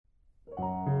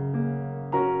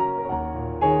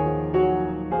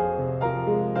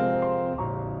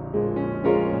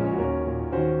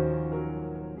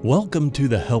Welcome to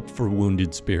the Help for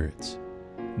Wounded Spirits.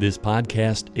 This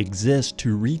podcast exists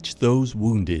to reach those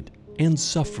wounded and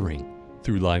suffering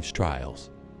through life's trials.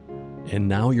 And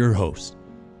now your hosts,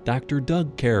 Dr.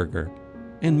 Doug Carragher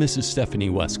and Mrs. Stephanie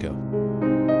Wesco.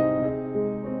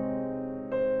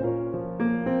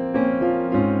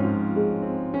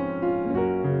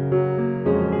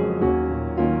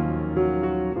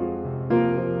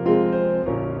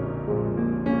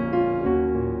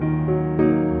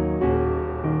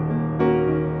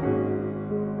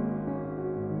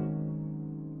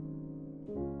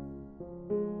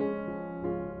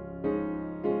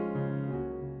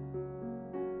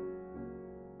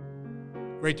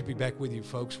 Great to be back with you,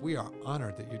 folks. We are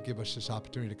honored that you'd give us this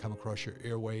opportunity to come across your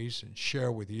airways and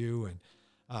share with you. And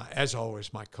as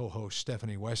always, my co-host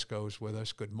Stephanie Wesco is with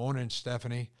us. Good morning,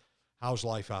 Stephanie. How's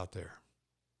life out there?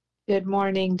 Good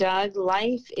morning, Doug.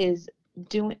 Life is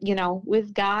doing,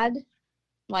 with God,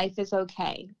 life is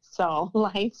okay. So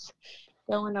life's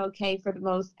going okay for the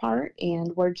most part,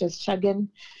 and we're just chugging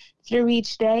through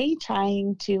each day,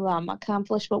 trying to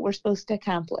accomplish what we're supposed to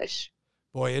accomplish.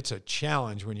 Boy, it's a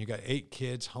challenge when you got 8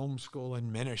 kids, homeschooling,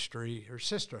 ministry. Her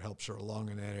sister helps her along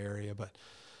in that area, but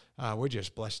we're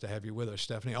just blessed to have you with us,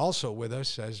 Stephanie. Also with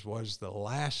us, as was the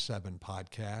last 7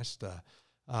 podcast,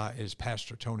 is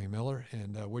Pastor Tony Miller,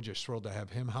 and we're just thrilled to have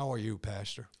him. How are you,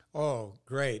 Pastor? Oh,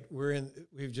 great.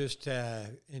 We've just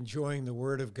enjoying the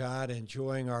Word of God,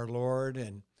 enjoying our Lord,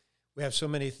 and we have so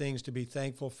many things to be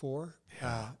thankful for.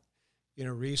 Yeah.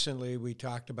 Recently we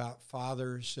talked about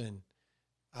fathers, and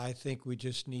I think we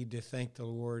just need to thank the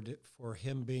Lord for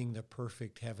Him being the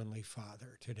perfect Heavenly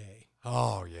Father today.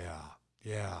 Oh,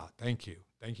 yeah. Thank you.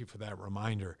 Thank you for that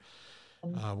reminder.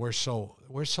 We're so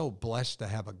blessed to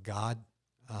have a God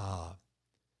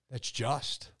that's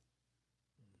just.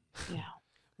 Yeah.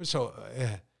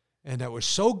 And that was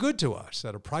so good to us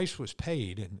that a price was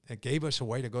paid, and it gave us a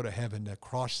way to go to heaven to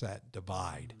cross that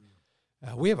divide.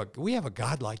 We have a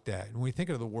God like that. And when we think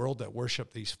of the world that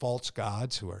worship these false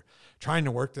gods who are trying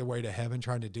to work their way to heaven,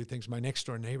 trying to do things. My next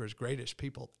door neighbor's greatest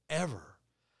people ever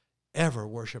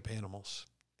worship animals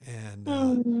and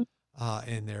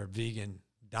in their vegan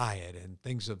diet and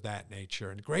things of that nature.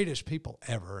 And greatest people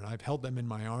ever. And I've held them in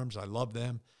my arms. I love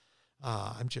them.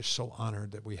 I'm just so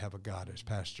honored that we have a God, as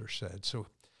Pastor said. So,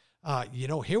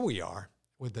 here we are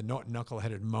with the Norton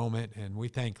Knuckleheaded moment. And we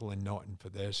thank Lynn Norton for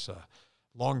this.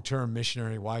 Long-term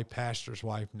missionary wife, pastor's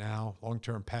wife now,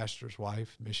 long-term pastor's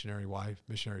wife, missionary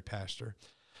pastor.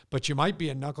 But you might be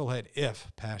a knucklehead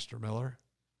if, Pastor Miller.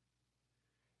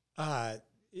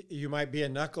 You might be a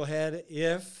knucklehead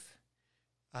if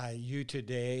you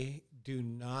today do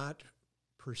not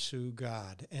pursue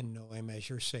God and know Him as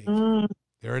your Savior.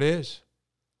 There it is.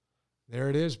 There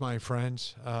it is, my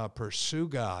friends. Pursue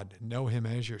God, know Him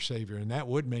as your Savior, and that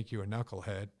would make you a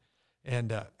knucklehead.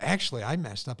 And actually, I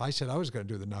messed up. I said I was going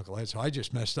to do the knucklehead, so I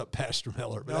just messed up Pastor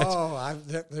Miller.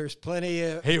 There's plenty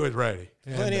of... He was ready.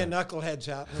 Plenty of knuckleheads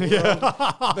out in the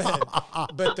world.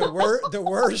 But the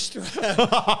worst...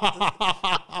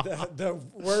 the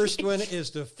worst one is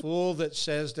the fool that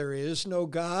says there is no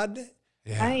God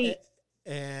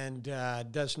and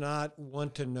does not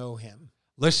want to know Him.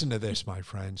 Listen to this, my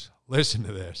friends. Listen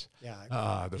to this.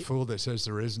 Yeah. The fool that says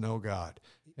there is no God.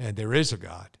 And there is a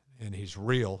God. And He's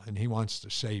real, and He wants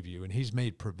to save you, and He's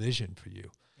made provision for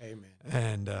you. Amen.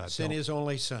 And sent His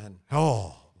only Son.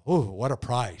 Oh, what a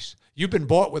price. You've been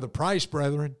bought with a price,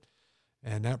 brethren,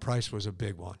 and that price was a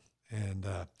big one. And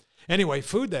anyway,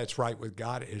 food that's right with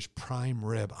God is prime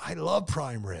rib. I love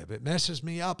prime rib. It messes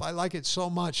me up. I like it so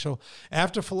much. So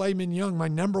after filet mignon, my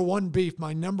number one beef,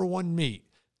 my number one meat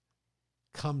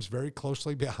comes very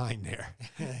closely behind there.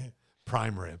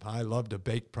 Prime rib. I love to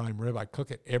bake prime rib. I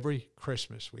cook it every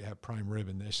Christmas. We have prime rib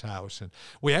in this house. And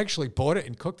we actually bought it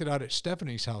and cooked it out at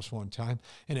Stephanie's house one time,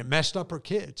 and it messed up her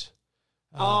kids.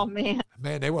 Oh, man.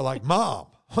 Man, they were like, Mom,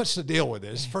 what's the deal with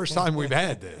this? First time we've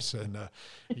had this. And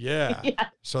yeah.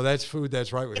 So that's food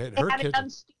that's right with it. Her had kids.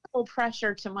 Unstable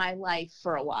pressure to my life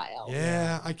for a while.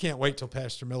 Yeah. I can't wait till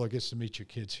Pastor Miller gets to meet your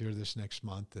kids here this next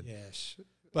month. And, yes.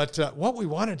 But what we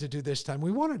wanted to do this time,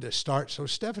 we wanted to start. So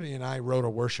Stephanie and I wrote a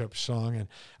worship song, and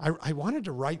I wanted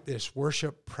to write this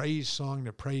worship praise song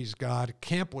to praise God.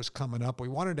 Camp was coming up. We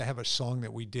wanted to have a song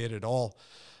that we did at all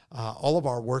of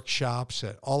our workshops,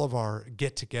 at all of our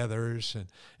get-togethers,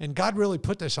 and God really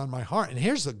put this on my heart. And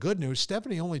here's the good news.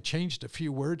 Stephanie only changed a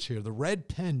few words here. The red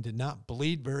pen did not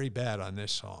bleed very bad on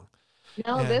this song.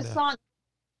 No, this song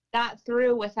got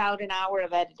through without an hour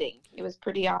of editing. It was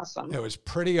pretty awesome. It was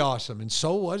pretty awesome. And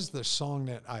so was the song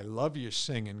that I Love You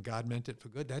Sing, and God Meant It for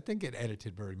Good. I didn't get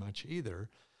edited very much either.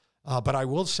 But I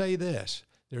will say this.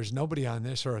 There's nobody on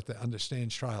this earth that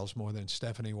understands trials more than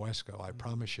Stephanie Wesco. I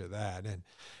promise you that.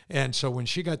 And so when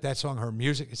she got that song, her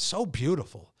music, it's so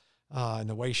beautiful. And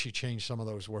the way she changed some of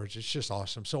those words, it's just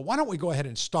awesome. So why don't we go ahead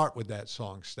and start with that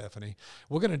song, Stephanie?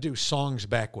 We're going to do songs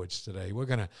backwards today. We're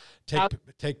going to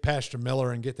take Pastor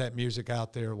Miller and get that music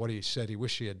out there. What he said, he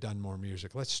wished he had done more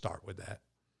music. Let's start with that.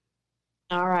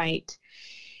 All right.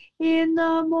 In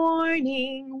the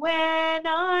morning when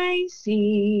I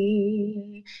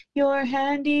see your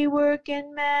handiwork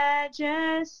and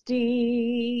majesty,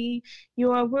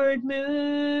 your word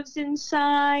moves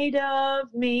inside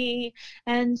of me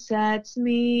and sets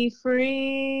me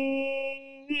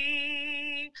free.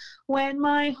 When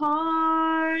my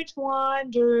heart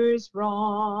wanders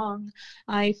wrong,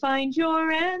 I find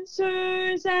your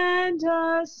answers and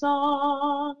a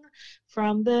song.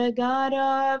 From the God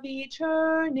of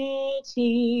eternity,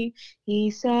 he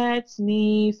sets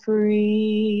me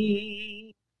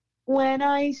free. When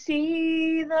I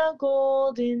see the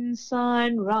golden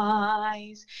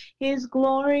sunrise, his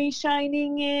glory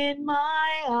shining in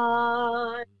my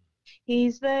eyes,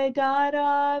 he's the God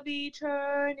of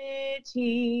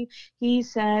eternity, he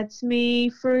sets me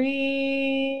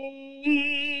free.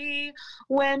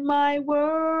 When my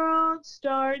world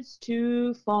starts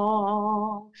to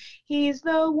fall, he's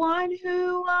the one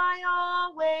who I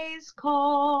always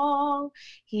call.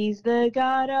 He's the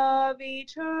God of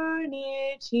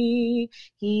eternity,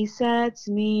 he sets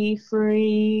me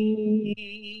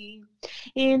free.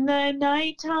 In the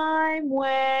nighttime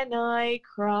when I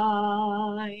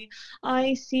cry,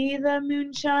 I see the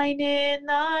moonshine in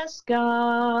the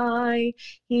sky.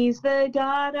 He's the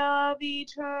God of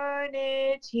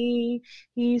eternity,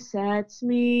 he sets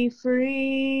me free.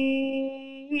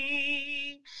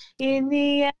 In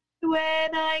the end,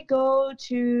 when I go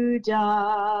to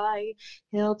die,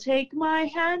 he'll take my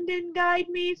hand and guide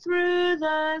me through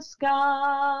the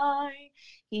sky.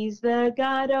 He's the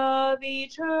God of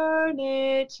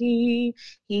eternity,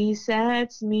 he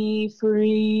sets me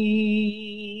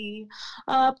free.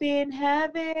 Up in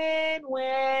heaven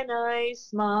when I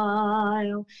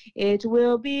smile, it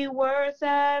will be worth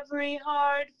every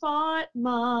hard-fought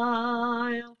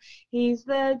mile. He's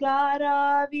the God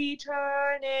of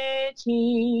eternity,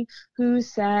 who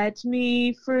set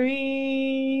me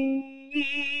free.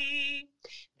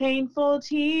 Painful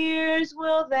tears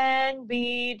will then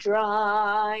be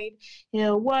dried.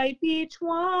 He'll wipe each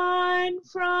one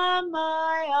from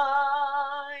my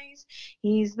eyes.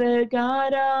 He's the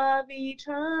God of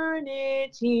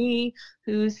eternity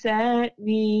who set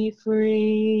me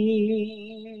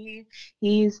free.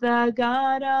 He's the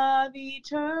God of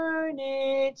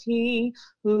eternity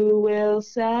who will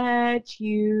set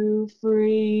you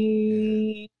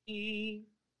free.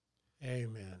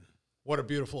 Amen. What a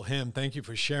beautiful hymn. Thank you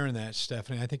for sharing that,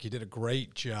 Stephanie. I think you did a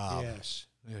great job. Yes.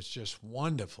 It's just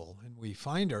wonderful. And we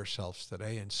find ourselves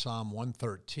today in Psalm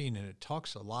 113, and it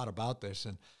talks a lot about this.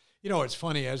 And, you know, it's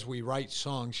funny, as we write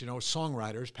songs, you know,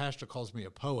 songwriters, Pastor calls me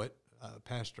a poet.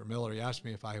 Pastor Miller, he asked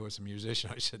me if I was a musician.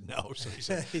 I said, no. So he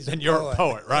said, then you're a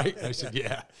poet, right? I said,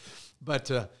 yeah. But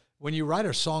when you write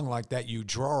a song like that, you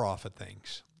draw off of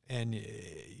things. And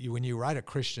when you write a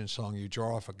Christian song, you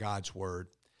draw off of God's word.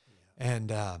 Yeah.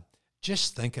 And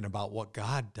just thinking about what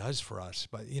God does for us.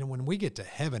 But, you know, when we get to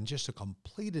heaven, just a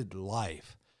completed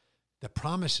life, the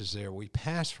promise is there. We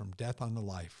pass from death unto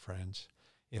life, friends.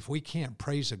 If we can't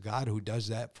praise a God who does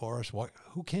that for us,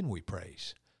 who can we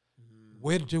praise?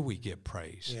 Where do we get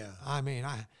praise? Yeah. I mean,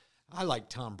 I like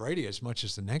Tom Brady as much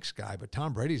as the next guy, but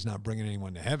Tom Brady's not bringing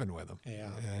anyone to heaven with him. Yeah,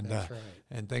 and, that's right.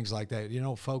 And things like that. You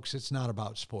know, folks, it's not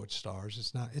about sports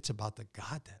stars. It's about the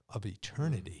God of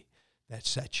eternity that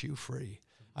sets you free.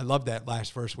 I love that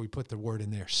last verse. We put the word in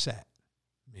there, set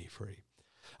me free.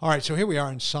 All right, so here we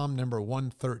are in Psalm number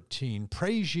 113.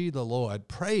 Praise ye the Lord.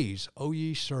 Praise, O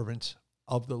ye servants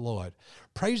of the Lord.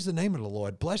 Praise the name of the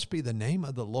Lord. Blessed be the name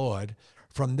of the Lord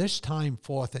from this time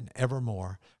forth and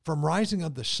evermore. From rising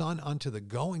of the sun unto the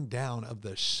going down of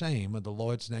the same of the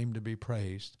Lord's name to be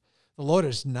praised. The Lord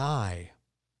is nigh,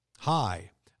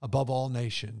 high, above all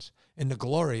nations, in the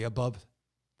glory above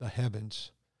the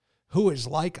heavens. Who is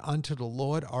like unto the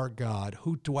Lord our God,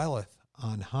 who dwelleth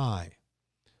on high,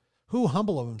 who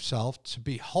humbleth himself to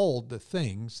behold the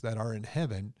things that are in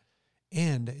heaven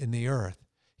and in the earth.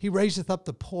 He raiseth up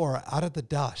the poor out of the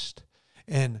dust,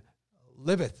 and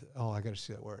lifteth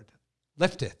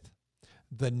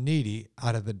the needy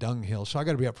out of the dunghill. So I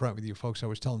got to be up front with you folks. I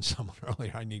was telling someone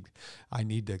earlier, I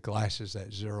need the glasses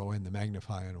that zero in the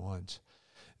magnifying ones,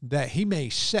 that he may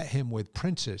set him with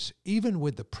princes, even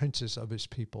with the princes of his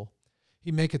people.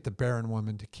 He maketh the barren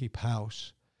woman to keep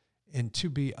house, and to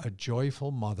be a joyful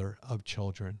mother of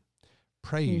children.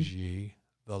 Praise ye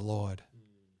the Lord.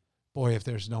 Boy, if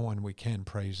there's no one we can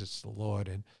praise, it's the Lord.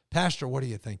 And Pastor, what are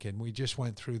you thinking? We just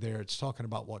went through there. It's talking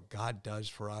about what God does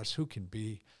for us. Who can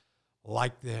be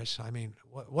like this? I mean,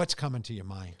 what's coming to your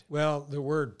mind? Well, the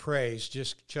word praise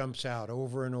just jumps out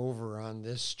over and over on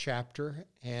this chapter,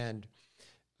 and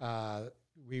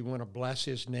we want to bless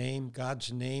his name.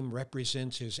 God's name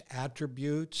represents his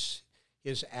attributes,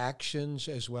 his actions,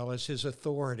 as well as his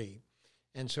authority.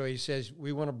 And so he says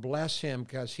we want to bless him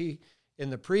because in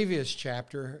the previous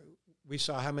chapter, we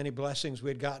saw how many blessings we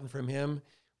had gotten from him.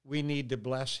 We need to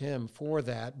bless him for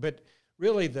that. But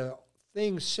really the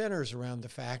thing centers around the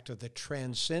fact of the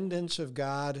transcendence of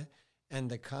God and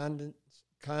the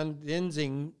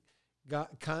condescending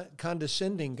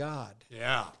God.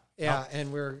 Yeah. Yeah,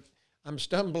 and I'm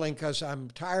stumbling because I'm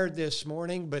tired this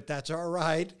morning, but that's all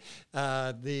right.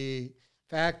 The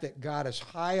fact that God is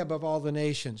high above all the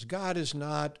nations. God is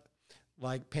not,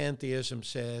 like pantheism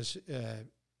says,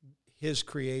 his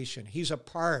creation. He's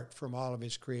apart from all of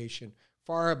his creation,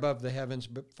 far above the heavens,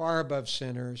 but far above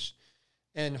sinners,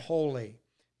 and holy.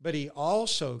 But he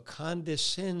also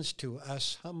condescends to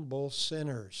us humble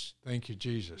sinners. Thank you,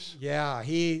 Jesus. Yeah,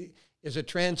 he is a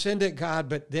transcendent God,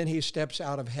 but then he steps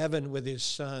out of heaven with his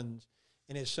Son,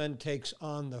 and his Son takes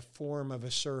on the form of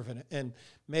a servant. And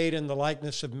made in the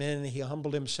likeness of men, he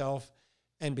humbled himself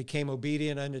and became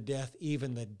obedient unto death,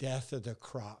 even the death of the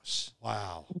cross.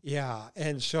 Wow. Yeah,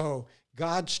 and so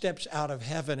God steps out of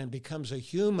heaven and becomes a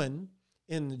human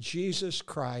in Jesus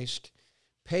Christ,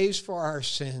 pays for our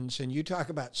sins, and you talk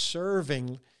about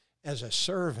serving as a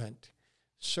servant,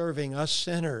 serving us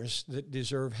sinners that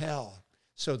deserve hell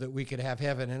so that we could have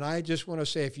heaven. And I just want to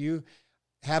say, if you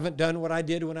haven't done what I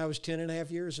did when I was 10 and a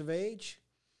half years of age,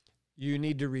 you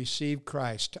need to receive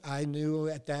Christ. I knew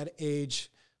at that age,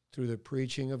 through the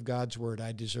preaching of God's word,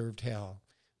 I deserved hell.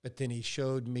 But then he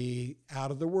showed me out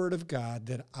of the word of God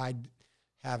that I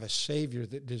have a Savior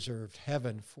that deserved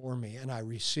heaven for me, and I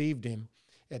received him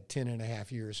at 10 and a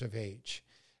half years of age.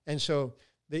 And so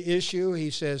the issue, he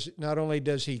says, not only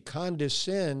does he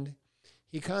condescend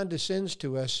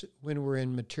to us when we're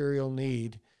in material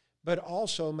need, but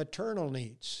also maternal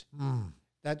needs.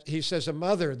 That he says a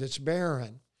mother that's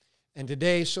barren. And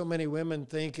today, so many women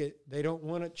think they don't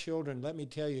want children. Let me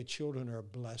tell you, children are a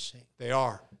blessing. They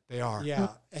are. Yeah,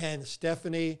 and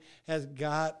Stephanie has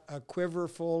got a quiver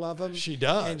full of them. She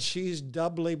does. And she's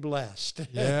doubly blessed.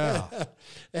 Yeah.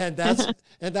 and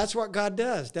that's what God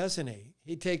does, doesn't he?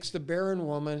 He takes the barren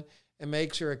woman and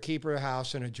makes her a keeper of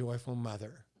house and a joyful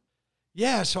mother.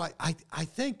 Yeah, so I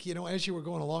think, as you were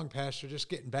going along, Pastor, just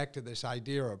getting back to this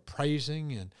idea of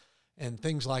praising and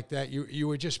things like that, you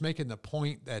were just making the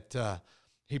point that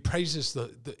he praises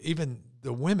even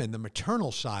the women, the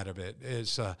maternal side of it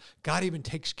is God even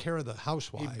takes care of the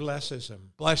housewife. He blesses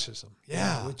them.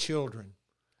 Yeah. With children.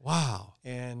 Wow.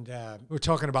 And we're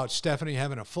talking about Stephanie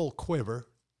having a full quiver.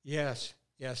 Yes,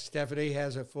 Stephanie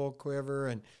has a full quiver,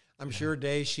 and I'm sure,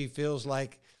 Dave, she feels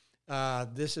like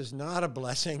this is not a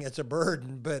blessing, it's a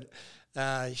burden, but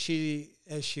as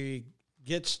she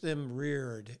gets them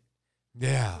reared,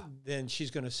 then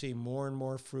she's going to see more and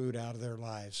more fruit out of their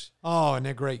lives. Oh, and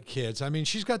they're great kids. I mean,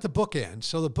 she's got the bookends.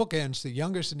 So the bookends, the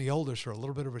youngest and the oldest, are a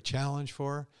little bit of a challenge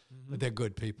for her, but they're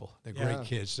good people. They're great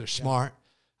kids. They're smart.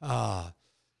 The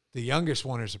youngest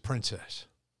one is a princess.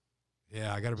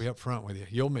 Yeah, I got to be up front with you.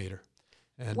 You'll meet her.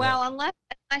 And, unless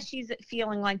she's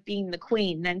feeling like being the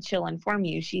queen, then she'll inform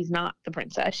you she's not the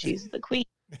princess. She's the queen.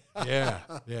 Yeah.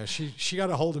 She got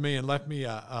a hold of me and left me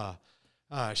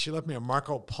she left me a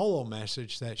Marco Polo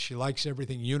message that she likes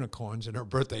everything unicorns, and her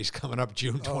birthday's coming up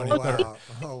June 23rd.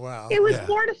 Oh, wow. It was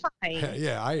mortifying.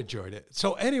 Yeah, I enjoyed it.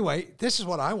 So anyway, this is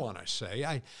what I want to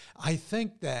say. I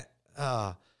think that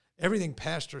everything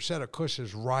Pastor said, of course,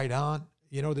 is right on.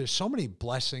 There's so many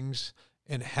blessings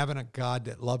in having a God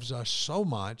that loves us so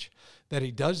much that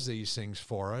he does these things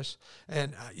for us.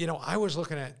 And, I was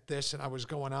looking at this and I was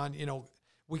going on,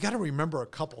 we got to remember a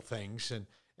couple things. And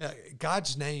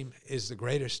God's name is the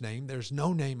greatest name. There's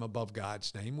no name above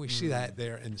God's name. We see that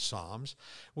there in Psalms.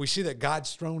 We see that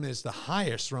God's throne is the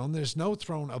highest throne. There's no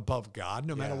throne above God,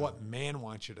 no matter what man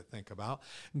wants you to think about.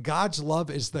 God's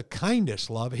love is the kindest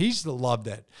love. He's the love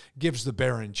that gives the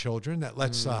barren children, that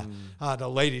lets the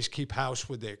ladies keep house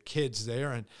with their kids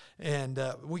there. And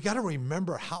we got to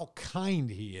remember how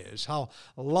kind he is, how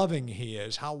loving he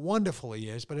is, how wonderful he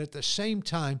is. But at the same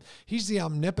time, he's the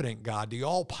omnipotent God, the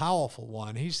all-powerful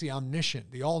one. He's the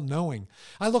omniscient, the all-knowing.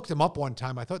 I looked him up one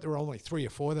time. I thought there were only 3 or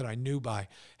 4 that I knew by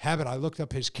habit. I looked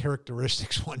up his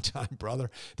characteristics one time, brother.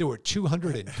 There were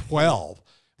 212.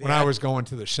 when I was going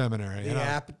to the seminary.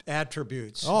 The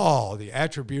attributes. Oh, the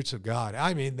attributes of God.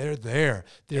 I mean, they're there.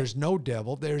 There's no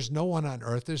devil. There's no one on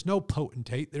earth. There's no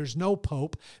potentate. There's no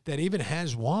pope that even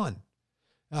has one.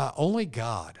 Only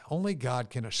God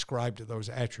can ascribe to those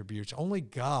attributes. Only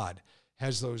God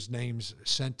has those names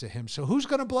sent to him. So who's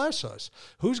going to bless us?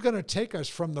 Who's going to take us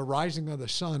from the rising of the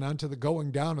sun unto the going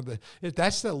down of the...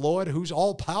 That's the Lord who's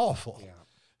all powerful. Yeah.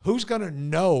 Who's going to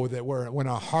know that when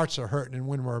our hearts are hurting and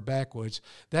when we're backwards?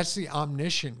 That's the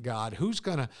omniscient God. Who's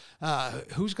going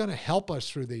to help us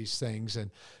through these things? And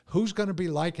who's going to be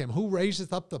like him? Who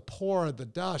raiseth up the poor of the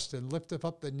dust and lifteth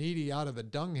up the needy out of the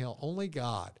dunghill? Only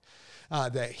God.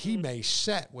 That he may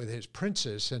set with his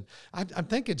princes. And I'm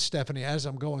thinking, Stephanie, as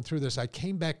I'm going through this, I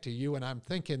came back to you and I'm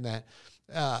thinking that,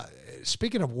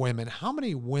 speaking of women, how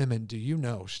many women do you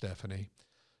know, Stephanie,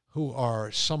 who are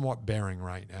somewhat bearing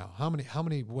right now? How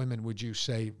many women would you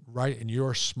say right in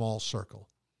your small circle?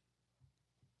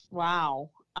 Wow.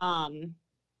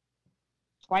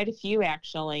 Quite a few,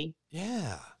 actually.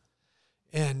 Yeah.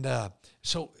 And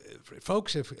so,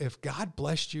 folks, if God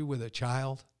blessed you with a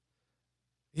child,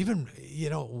 even,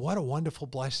 what a wonderful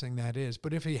blessing that is.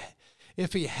 But if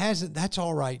he hasn't, that's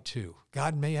all right too.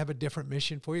 God may have a different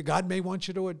mission for you. God may want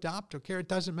you to adopt or care. It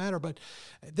doesn't matter. But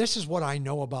this is what I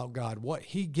know about God. What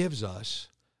he gives us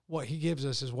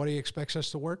is what he expects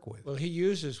us to work with. Well, he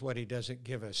uses what he doesn't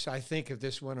give us. I think of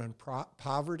this one on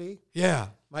poverty. Yeah.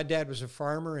 My dad was a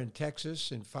farmer in Texas.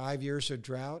 In 5 years of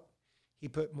drought, he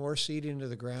put more seed into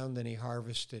the ground than he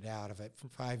harvested out of it from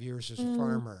 5 years as a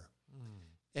farmer.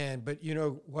 But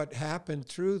what happened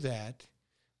through that,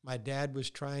 my dad was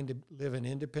trying to live an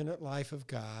independent life of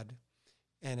God.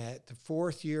 And at the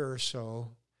 4th year or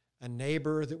so, a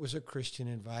neighbor that was a Christian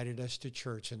invited us to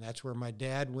church. And that's where my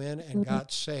dad went and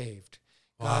got saved.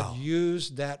 Wow. God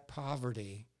used that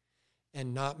poverty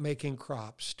and not making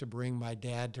crops to bring my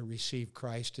dad to receive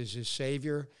Christ as his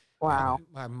Savior. Wow.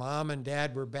 My mom and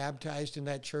dad were baptized in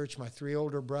that church. My 3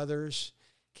 older brothers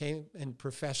came and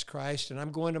professed Christ, and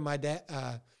I'm going to my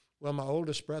my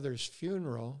oldest brother's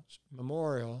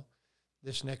memorial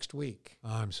this next week.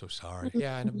 Oh, I'm so sorry.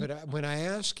 Yeah, but when I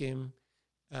asked him,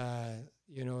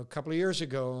 a couple of years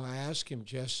ago, I asked him,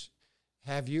 Jess,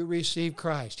 have you received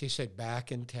Christ? He said,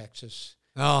 back in Texas.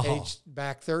 Oh.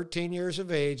 Back 13 years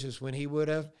of age is when he would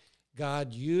have.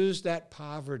 God used that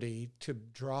poverty to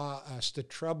draw us. The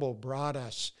trouble brought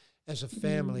us as a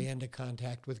family into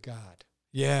contact with God.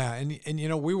 Yeah, and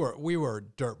we were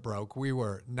dirt broke. We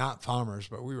were not farmers,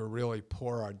 but we were really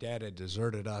poor. Our dad had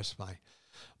deserted us. My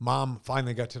mom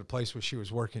finally got to the place where she was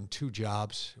working 2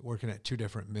 jobs, working at 2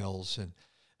 different mills,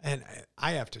 and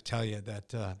I have to tell you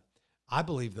that I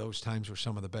believe those times were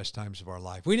some of the best times of our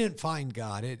life. We didn't find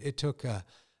God. It took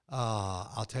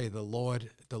I'll tell you, the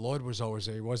Lord was always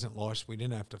there. He wasn't lost. We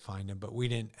didn't have to find him, but we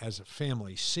didn't, as a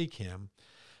family, seek him.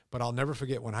 But I'll never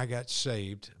forget when I got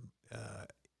saved.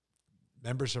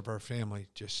 Members of our family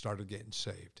just started getting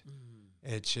saved.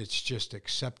 It's just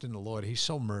accepting the Lord. He's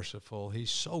so merciful. He's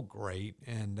so great.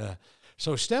 And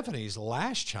so Stephanie's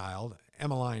last child,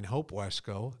 Emmeline Hope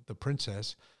Wesco, the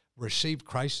princess, received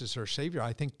Christ as her Savior,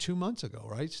 I think 2 months ago,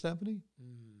 right, Stephanie?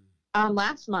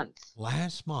 Last month.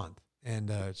 Last month.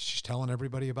 And she's telling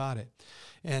everybody about it.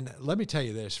 And let me tell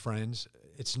you this, friends,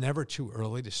 it's never too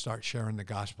early to start sharing the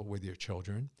gospel with your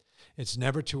children. It's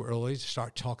never too early to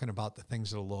start talking about the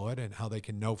things of the Lord and how they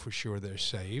can know for sure they're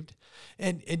saved.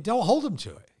 And don't hold them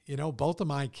to it. Both of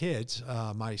my kids,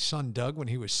 my son Doug, when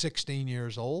he was 16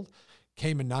 years old,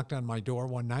 came and knocked on my door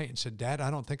one night and said, Dad, I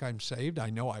don't think I'm saved. I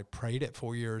know I prayed at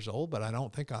 4 years old, but I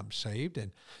don't think I'm saved.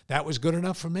 And that was good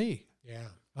enough for me. Yeah.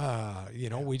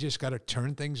 We just got to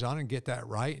turn things on and get that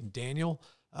right. And Daniel,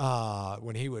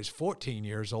 when he was 14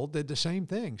 years old, did the same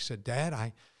thing. Said, Dad,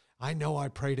 I know I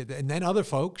prayed at that. And then other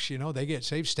folks, they get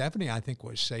saved. Stephanie, I think,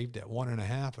 was saved at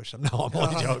 1.5 or something. No, I'm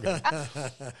only joking.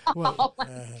 Well,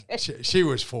 she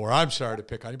was 4. I'm sorry to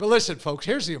pick on you. But listen, folks,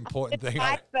 here's the important thing.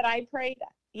 But I prayed.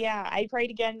 Yeah, I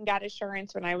prayed again and got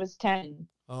assurance when I was 10.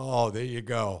 Oh, there you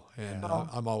go. And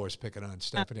I'm always picking on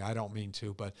Stephanie. I don't mean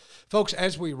to. But, folks,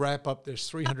 as we wrap up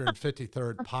this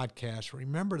 353rd podcast,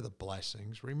 remember the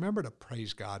blessings. Remember to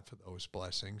praise God for those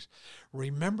blessings.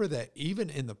 Remember that even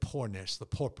in the poorness, the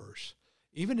paupers,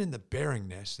 even in the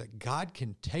barrenness, that God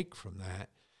can take from that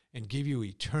and give you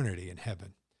eternity in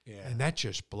heaven. Yeah. And that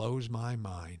just blows my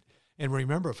mind. And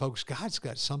remember, folks, God's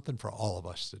got something for all of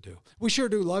us to do. We sure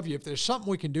do love you. If there's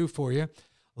something we can do for you,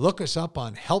 look us up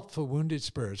on Help for Wounded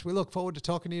Spirits. We look forward to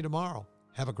talking to you tomorrow.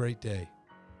 Have a great day.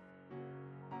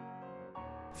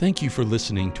 Thank you for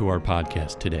listening to our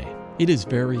podcast today. It is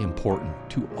very important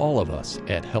to all of us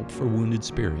at Help for Wounded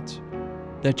Spirits.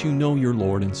 that you know your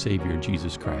Lord and Savior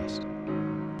Jesus Christ.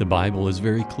 The Bible is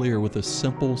very clear with a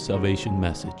simple salvation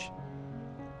message.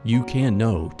 You can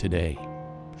know today.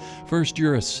 First,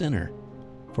 you're a sinner,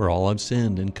 for all have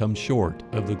sinned and come short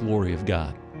of the glory of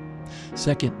God.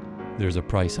 Second, there's a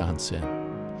price on sin,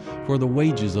 for the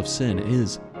wages of sin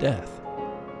is death.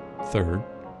 Third,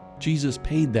 Jesus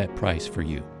paid that price for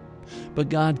you. But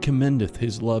God commendeth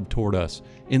his love toward us,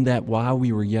 in that while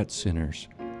we were yet sinners,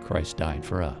 Christ died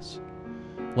for us.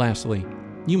 Lastly,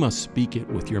 you must speak it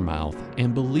with your mouth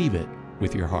and believe it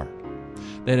with your heart,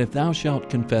 that if thou shalt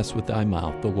confess with thy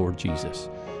mouth the Lord Jesus,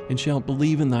 and shalt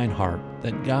believe in thine heart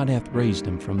that God hath raised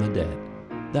him from the dead,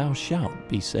 thou shalt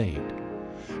be saved.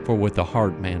 For with the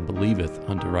heart man believeth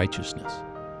unto righteousness,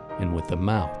 and with the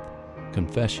mouth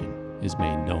confession is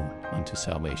made known unto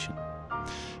salvation.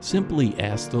 Simply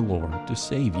ask the Lord to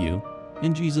save you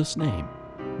in Jesus' name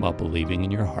while believing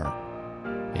in your heart,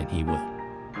 and he will.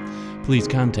 Please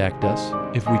contact us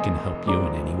if we can help you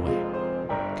in any way.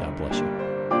 God bless you.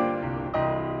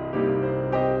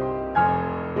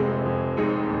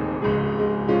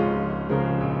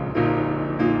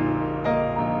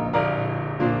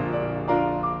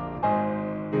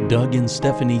 Doug and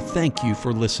Stephanie, thank you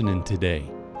for listening today.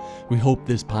 We hope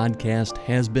this podcast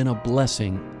has been a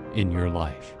blessing in your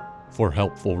life. For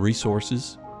helpful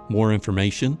resources, more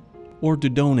information, or to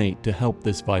donate to help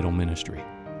this vital ministry,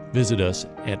 visit us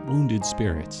at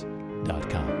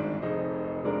woundedspirits.com.